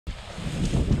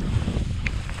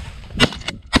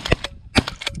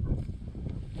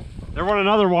There went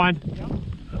another one.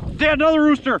 Yep. Dad, another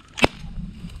rooster.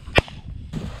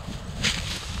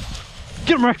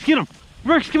 Get him, Rex, get him.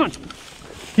 Rex, come on.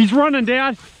 He's running,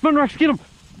 Dad. Come on, Rex, get him.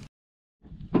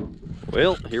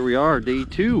 Well, here we are, day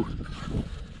 2.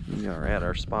 We are at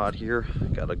our spot here.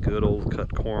 Got a good old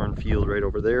cut corn field right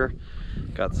over there.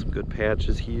 Got some good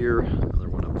patches here. Another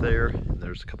one up there. And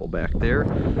there's a couple back there.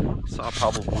 Saw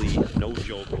probably, no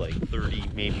joke, like 30,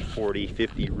 maybe 40,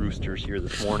 50 roosters here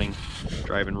this morning.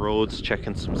 Driving roads,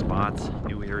 checking some spots.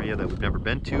 New area that we've never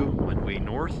been to. Went way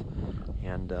north.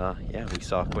 And yeah, we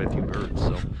saw quite a few birds.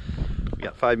 So we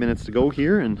got 5 minutes to go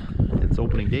here, and it's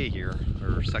opening day here,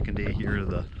 or second day here of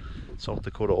the South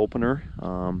Dakota opener,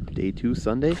 day 2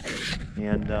 Sunday,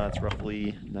 and it's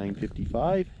roughly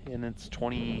 9:55 and it's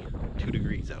 22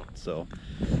 degrees out, so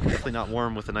definitely not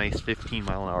warm with a nice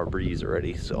 15-mile-an-hour breeze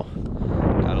already, so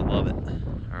gotta love it.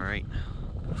 All right,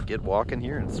 let's get walking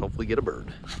here and let's hopefully get a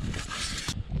bird.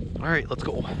 All right, let's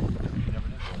go.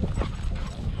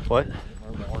 What?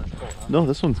 No,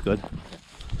 this one's good.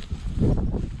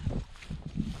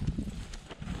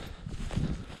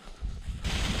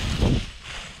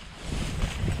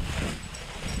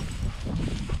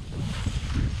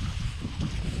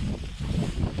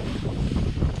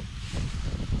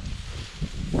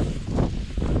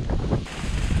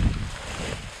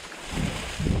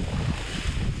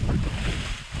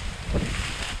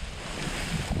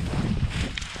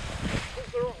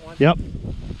 Yep.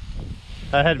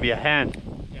 That had to be a hen.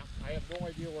 Yeah, I have no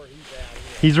idea where he's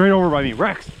at. He's right over by me.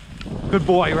 Rex. Good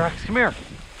boy, Rex. Come here.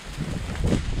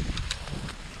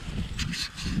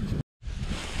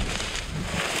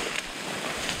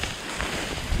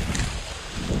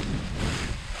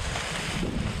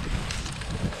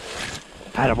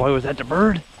 Attaboy, was that the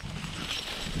bird?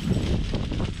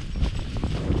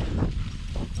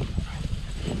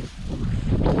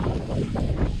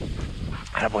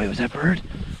 Attaboy, was that bird?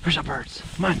 Where's the birds?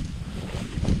 Come on.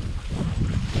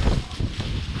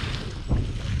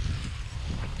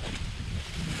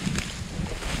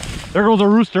 There goes a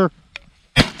rooster.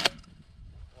 Oh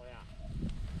yeah.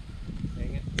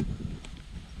 Dang it.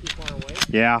 Too far away?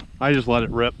 Yeah, I just let it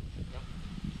rip.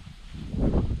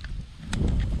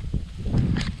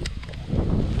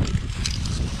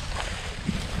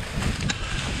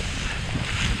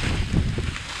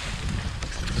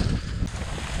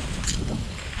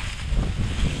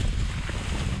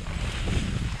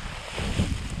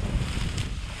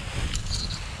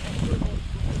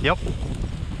 Yep.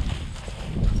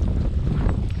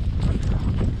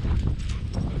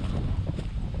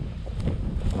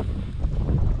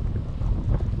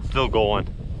 Still going.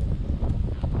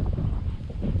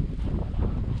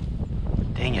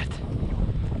 Dang it.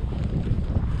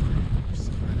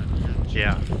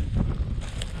 Yeah.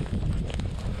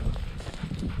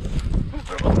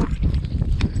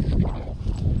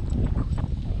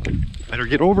 Better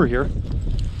get over here.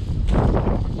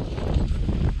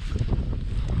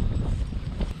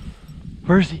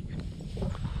 Where is he?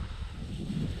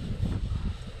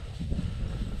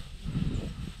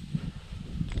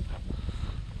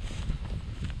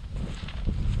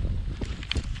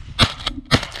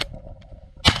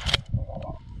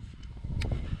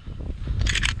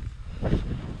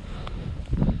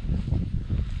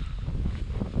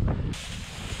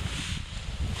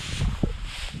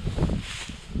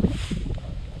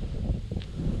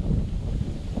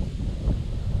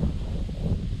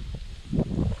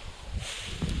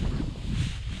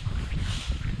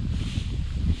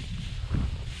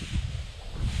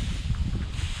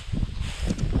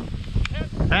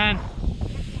 Ben.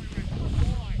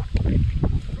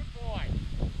 Good boy.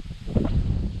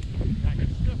 I can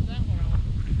sniff that one out.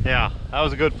 Yeah, that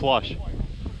was a good flush.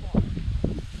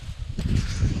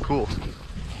 Cool.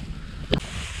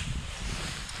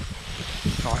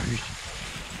 Sorry.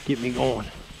 Get me going.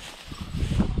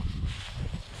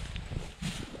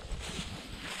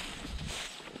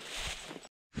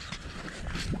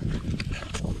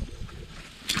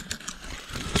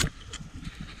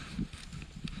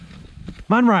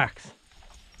 Come on, Rex.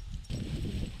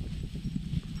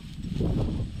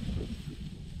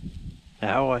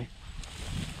 That way.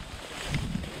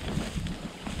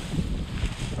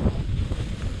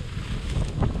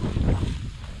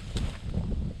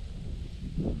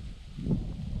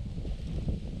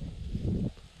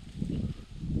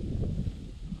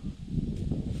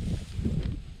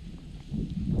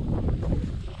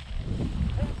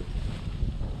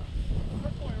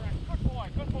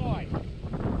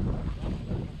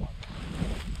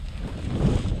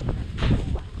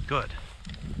 Good.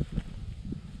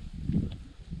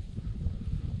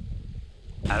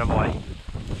 Attaboy.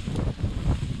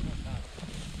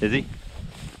 Is he?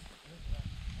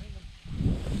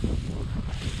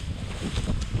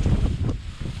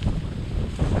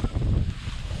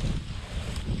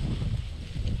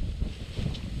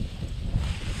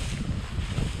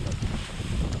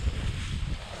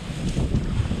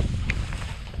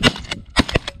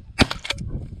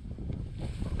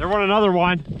 went another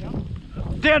one.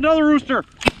 Yep. Dad, another rooster.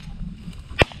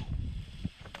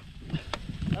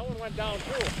 That one went down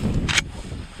too.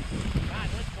 God,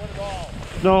 let's put it all.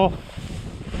 No.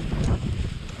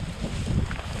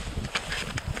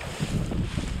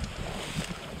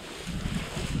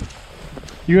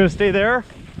 You gonna stay there?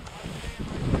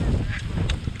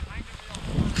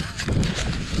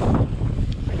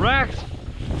 Rex!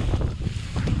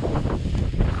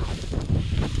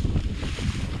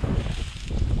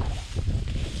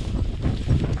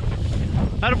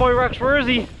 Attaboy, Rex, where is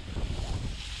he?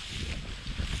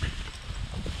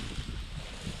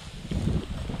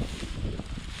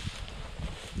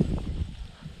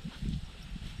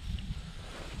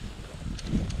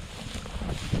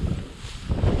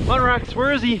 Come on, Rex,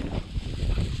 where is he?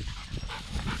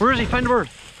 Where is he? Find the bird.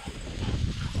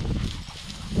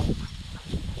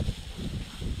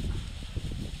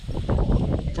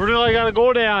 Where do I gotta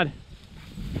go, Dad?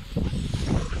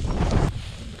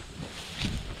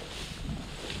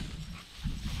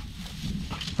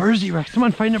 Where is he, Rex? Come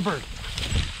on, find a bird.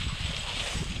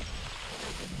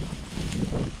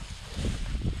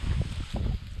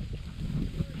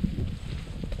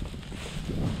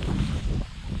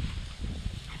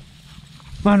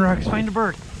 Come on, Rex, find a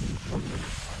bird.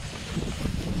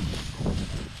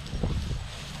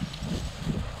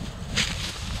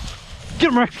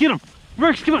 Get him, Rex, get him.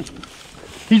 Rex, come on.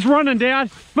 He's running, Dad.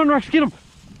 Come on, Rex, get him.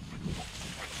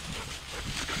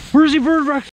 Where's the bird,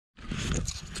 Rex?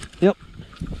 Yep.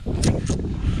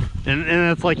 And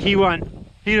it's like he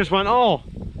just went, oh.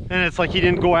 And it's like he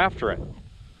didn't go after it.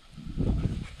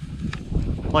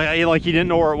 Like he didn't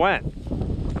know where it went.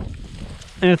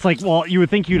 And it's like, well, you would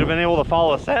think you'd have been able to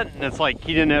follow a scent, and it's like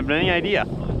he didn't have any idea.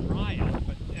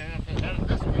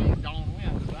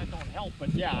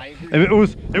 But yeah, I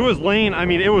agree. It was laying, I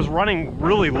mean, it was running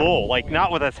really low, like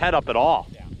not with its head up at all.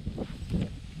 Yeah.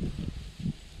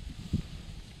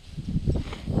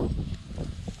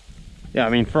 Yeah, I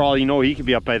mean, for all you know, he could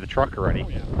be up by the truck already. Oh,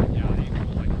 yeah.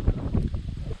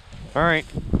 All right.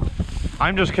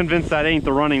 I'm just convinced that ain't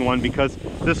the running one because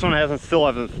this one still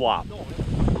hasn't flopped. No.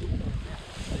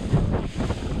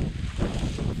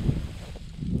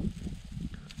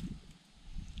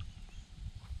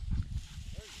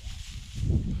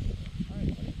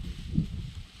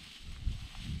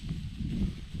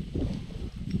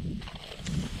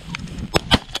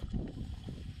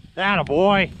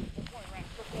 Attaboy.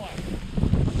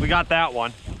 We got that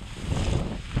one.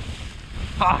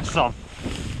 Awesome.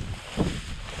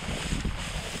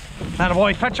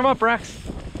 Attaboy, fetch him up, Rex.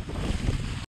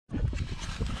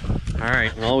 All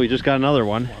right, well, we just got another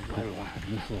one.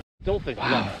 Still think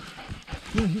wow.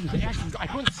 He was actually, I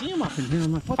couldn't see him up in here.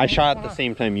 Like, I shot at the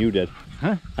same time you did.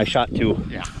 Huh? I shot two.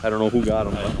 Yeah. I don't know who got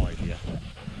him. I have no idea.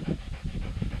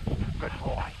 Good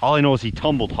boy. All I know is he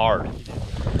tumbled hard.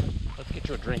 Let's get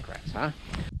you a drink, Rex, huh?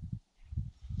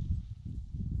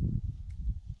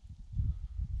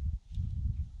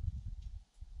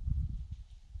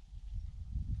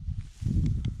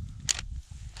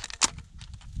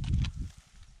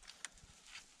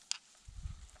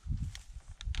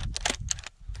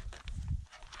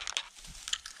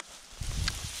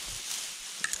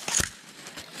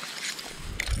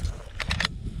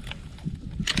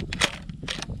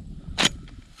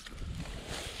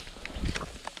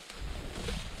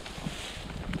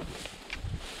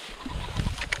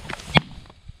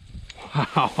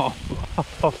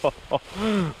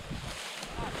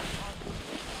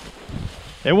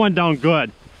 It went down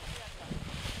good.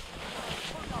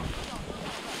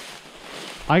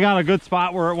 I got a good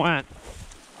spot where it went.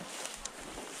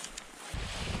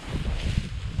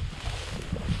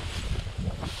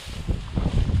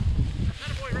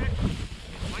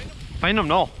 Find him,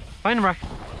 no. Find him, Rex.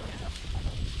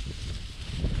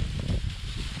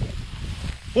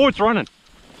 Oh, it's running.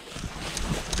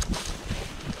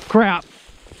 Crap.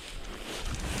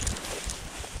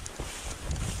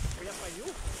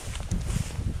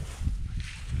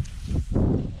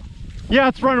 Yeah,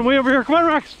 it's running way over here. Come on,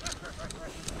 Rex.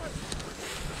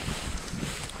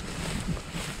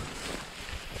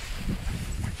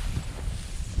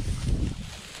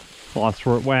 Lost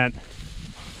where it went.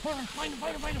 Find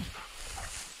him.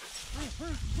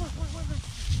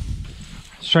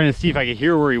 I was trying to see if I could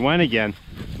hear where he went again.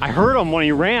 I heard him when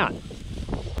he ran.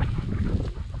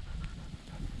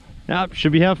 Yep,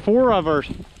 should we have four of her?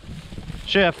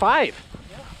 Should have five.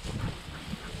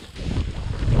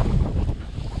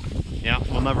 Yeah,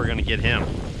 we're never gonna get him.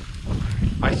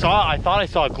 I thought I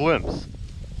saw a glimpse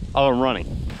of him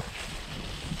running.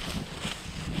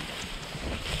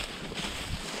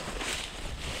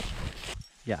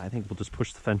 Yeah, I think we'll just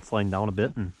push the fence line down a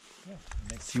bit and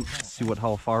see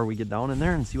how far we get down in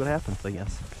there and see what happens, I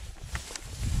guess.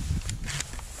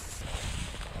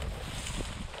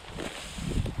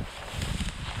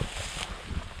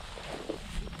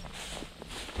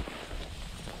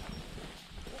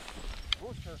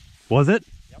 Rooster. Was it?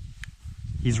 Yep.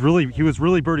 He was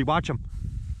really birdie. Watch him.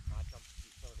 Watch him. He's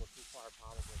gonna go too far,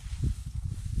 probably.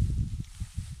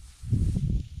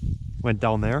 Went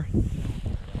down there.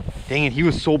 Dang it, he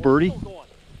was so birdie. Still going.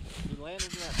 He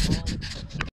landed in that tall.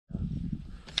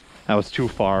 That was too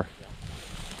far.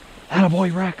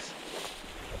 Attaboy, Rex.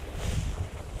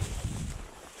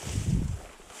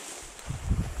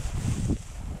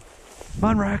 Come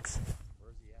on, Rex.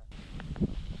 Where's he at?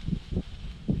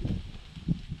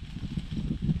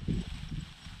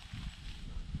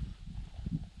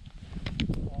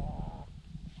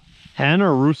 'Hen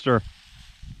or rooster?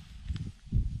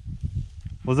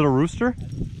 Was it a rooster?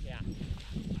 Yeah.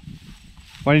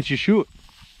 Why didn't you shoot?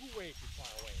 Way too far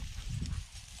away.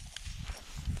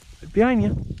 Behind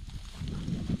you.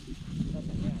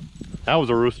 That was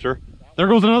a rooster. There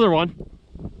goes another one.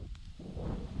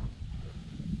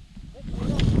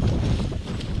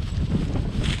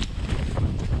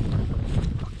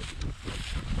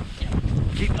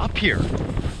 Get up here.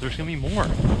 There's gonna be more.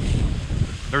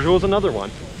 There goes another one.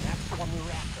 That's the one we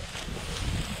were after.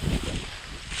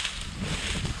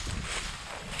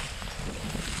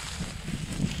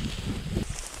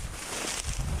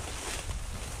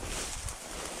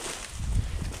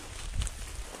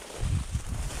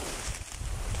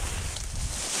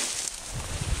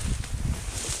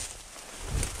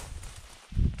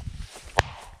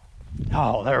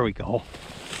 Oh, there we go.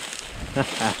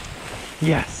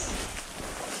 Yes.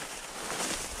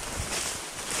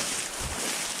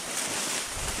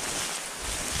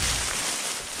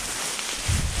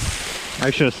 I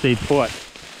should have stayed put.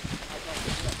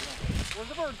 Where's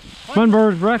the bird? Come on,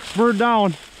 bird. Rex, bird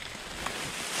down.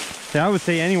 See, I would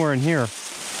say anywhere in here. I'm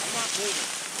not moving.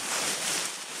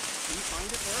 Can you find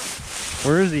it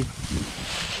there? Where is he?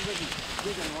 He's like he's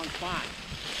digging in the wrong spot.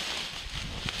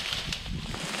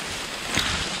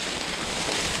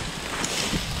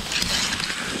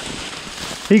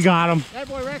 He got him.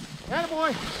 Attaboy, Rex.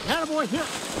 Attaboy. Attaboy.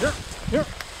 Here.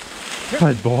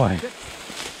 Good boy.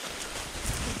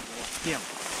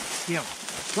 Him.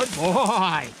 Good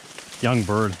boy. Young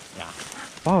bird. Yeah.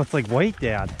 Wow, it's like white,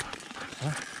 Dad.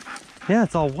 Huh? Yeah,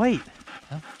 it's all white.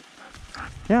 Huh?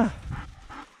 Yeah.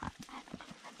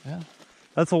 Yeah.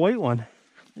 That's a white one.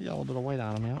 You got a little bit of weight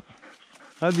on him, yeah.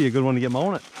 That'd be a good one to get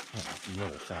mounted. Oh,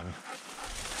 little Sammy.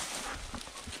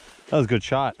 That was a good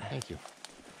shot. Thank you.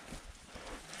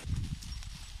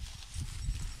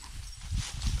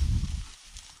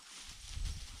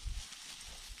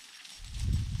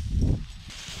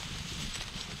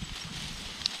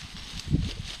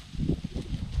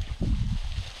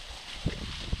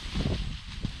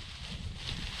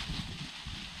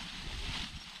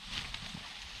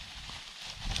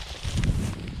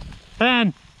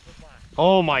 Ben!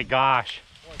 Oh my gosh.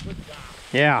 Boy, good job.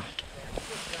 Yeah.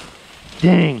 Good job.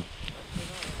 Dang.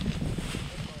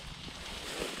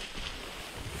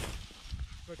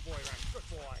 Good boy, Rex. Good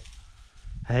boy.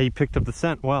 Hey, he picked up the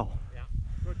scent well. Yeah.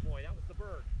 Good boy. That was the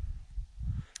bird.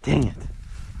 Dang it.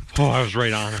 Oh, I was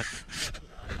right on it.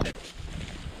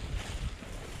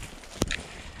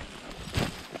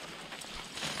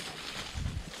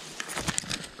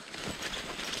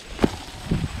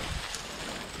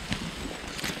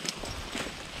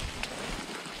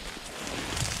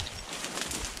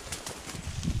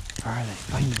 All right,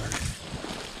 find the bird.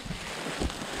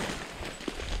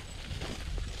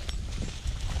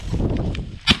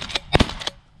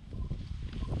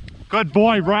 Good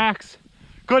boy, Rex.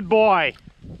 Good boy.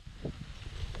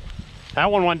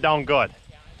 That one went down good.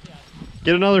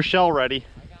 Get another shell ready.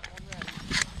 I got one ready.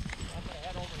 I'm gonna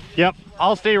head over here. Yep,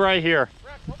 I'll stay right here.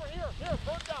 Rex, over here. Here,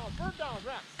 bird down,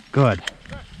 Rex. Good.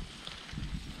 Rex.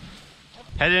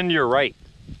 Head into your right.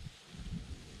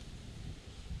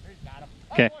 There, you got him.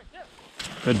 Okay. Boy, here.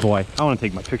 Good boy. I want to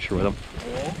take my picture with him.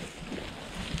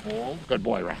 Oh, good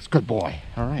boy, Rex. Good boy.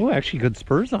 All right. Oh, actually good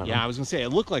spurs on him. Yeah, I was gonna say it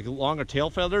looked like longer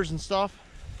tail feathers and stuff.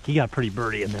 He got pretty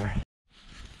birdie in there.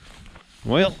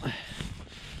 Well,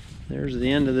 there's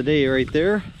the end of the day right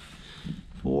there.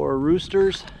 4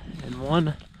 roosters and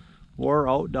 1 wore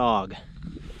out dog.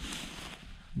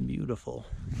 Beautiful.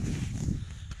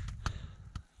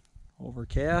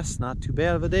 Overcast, not too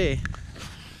bad of a day.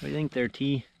 What do you think there,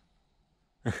 T?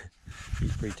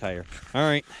 He's pretty tired. All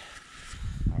right.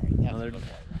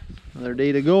 Another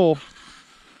day to go.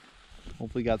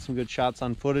 Hopefully got some good shots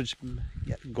on footage.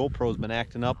 Yeah, GoPro's been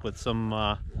acting up with some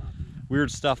weird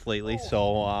stuff lately,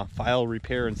 so file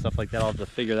repair and stuff like that, I'll have to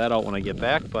figure that out when I get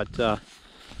back. But there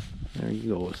he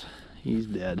goes. He's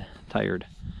dead, tired.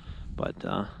 But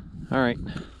all right,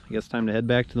 I guess time to head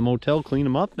back to the motel, clean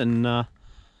him up, and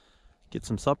get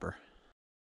some supper.